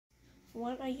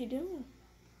What are you doing?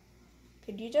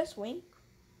 Could you just wink?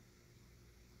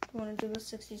 You want to do the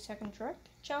 60-second trick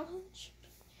challenge?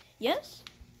 Yes?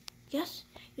 Yes?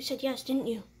 You said yes, didn't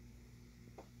you?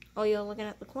 Oh, you're looking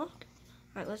at the clock?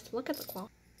 Alright, let's look at the clock.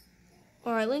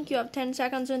 Alright, Link, you have 10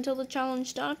 seconds until the challenge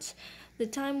starts. The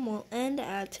time will end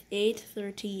at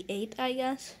 8:38, I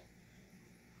guess.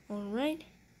 Alright,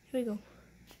 here we go.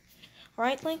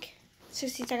 Alright, Link,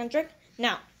 60-second trick,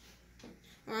 now.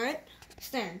 Alright,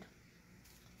 stand.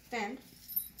 Stand.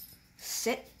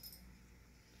 Sit.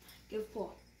 Give paw.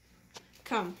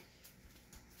 Come.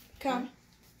 Come.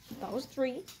 That was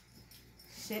 3.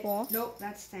 Sit. 4. Nope,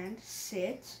 that's stand.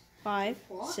 Sit. 5.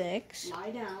 Paw. 6.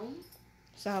 Lie down.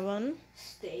 7.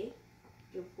 Stay.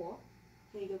 Give paw.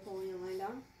 Can you give paw when you're lying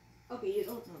down? Okay, you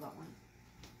don't know that one.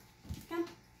 Come.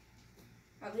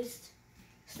 At least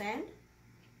stand.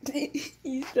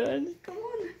 He's done. Come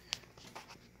on.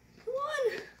 Come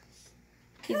on.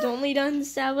 He's only done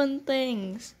 7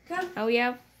 things. Come. Now we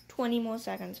have 20 more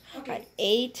seconds. Okay. At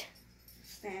 8.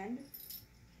 Stand.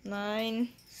 9.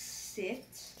 Sit.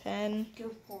 10.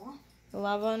 Give paw.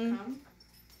 11. Come.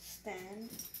 Stand.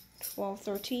 12.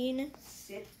 13.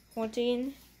 Sit.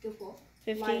 14. Give paw.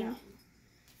 Lie 15. down.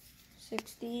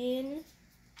 16.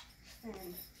 Stand.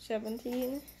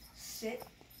 17. Sit.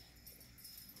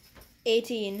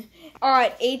 18.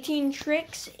 Alright, 18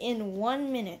 tricks in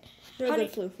 1 minute. You're How a do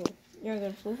good floofoo. You're a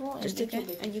good floofoo, Just take your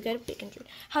bacon. and you get a bacon treat.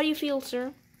 How do you feel,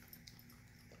 sir?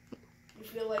 You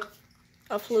feel like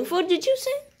A floofoo, did you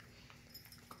say?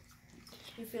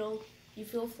 you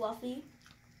feel fluffy.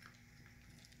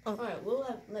 Oh. Alright, we'll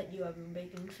let you have your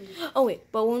bacon treat. Oh wait,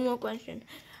 but one more question.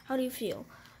 How do you feel?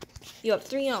 You have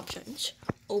 3 options.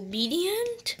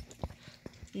 Obedient,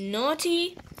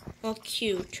 naughty, or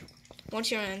cute.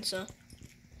 What's your answer?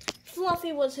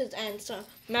 Fluffy was his answer.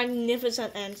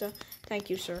 Magnificent answer. Thank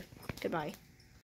you, sir. Goodbye.